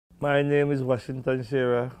My name is Washington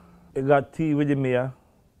Shearer. I got tea with the mayor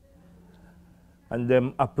and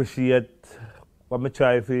them appreciate what I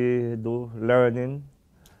try to do, learning.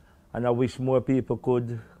 And I wish more people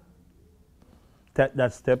could take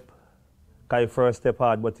that step. Because first step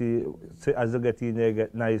hard, but as you get in there, you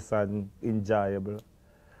get nice and enjoyable.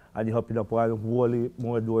 And you open up one whole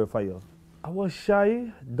more door for you. I was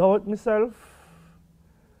shy, doubt myself.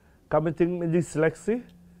 Come and think me dyslexia,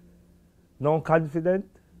 non-confident.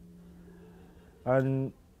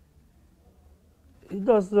 And it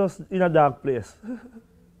does just in a dark place.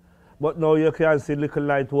 But now you can see little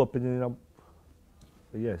light opening up.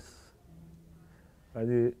 Yes.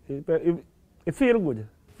 And it feels good.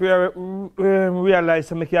 I realize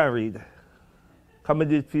that I can't read. Because I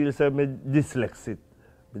did feel that I'm dyslexic.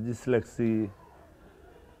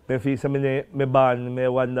 I feel that I'm born, I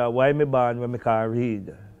wonder why I'm born when I can't read.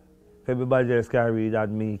 If everybody else can read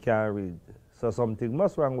and me can't read. So something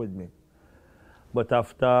must wrong with me. But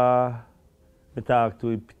after I talked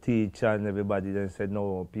to a teacher and everybody, they said,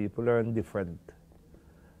 no, people learn different.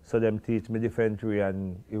 So them teach me different way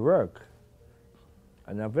and it works.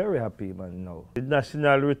 And I'm very happy, man, now. The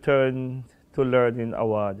National Return to Learning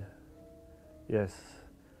Award, yes.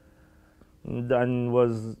 Dan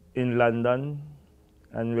was in London,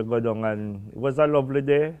 and we go down, and it was a lovely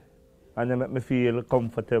day, and it made me feel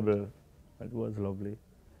comfortable. It was lovely,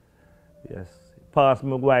 yes. Past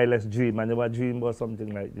my wildest dream, I never dreamed about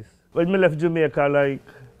something like this. When I left Jamaica, like,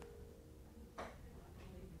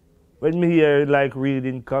 when I hear, like,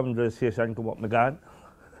 reading conversation come up, my God,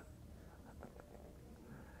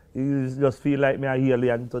 you just feel like me a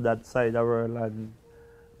alien to that side of the world, and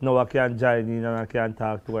now I can join in and I can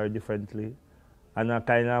talk to her differently. And a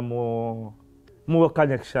kind of more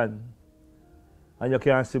connection. And you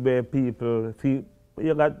can see where people feel,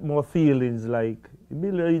 you got more feelings like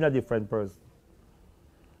you're in a different person.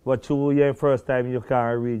 But through your first time you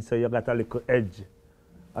can't read, so you got a little edge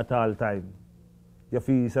at all time. You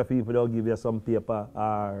feel so people don't give you some paper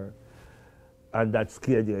or and that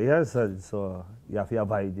scared you, yes, so you have to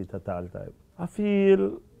avoid it at all time. I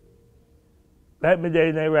feel like I'm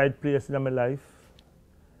in the right place in my life.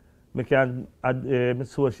 I can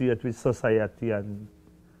associate with society and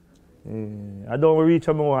I don't reach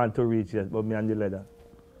where I want to reach yet, but I'm on the ladder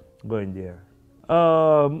going there.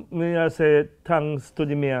 I say thanks to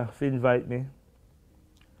the mayor for inviting me,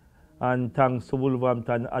 and thanks to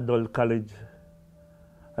Wolverhampton Adult College.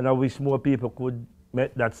 And I wish more people could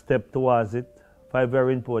make that step towards it. It's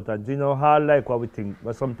very important. You know, hard like what we think,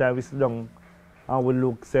 but sometimes we sit down and we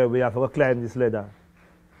look, say we have to climb this ladder,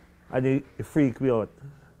 and it freaks me out.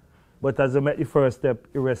 But as I make the first step,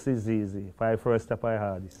 the rest is easy. For the first step, I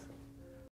had this.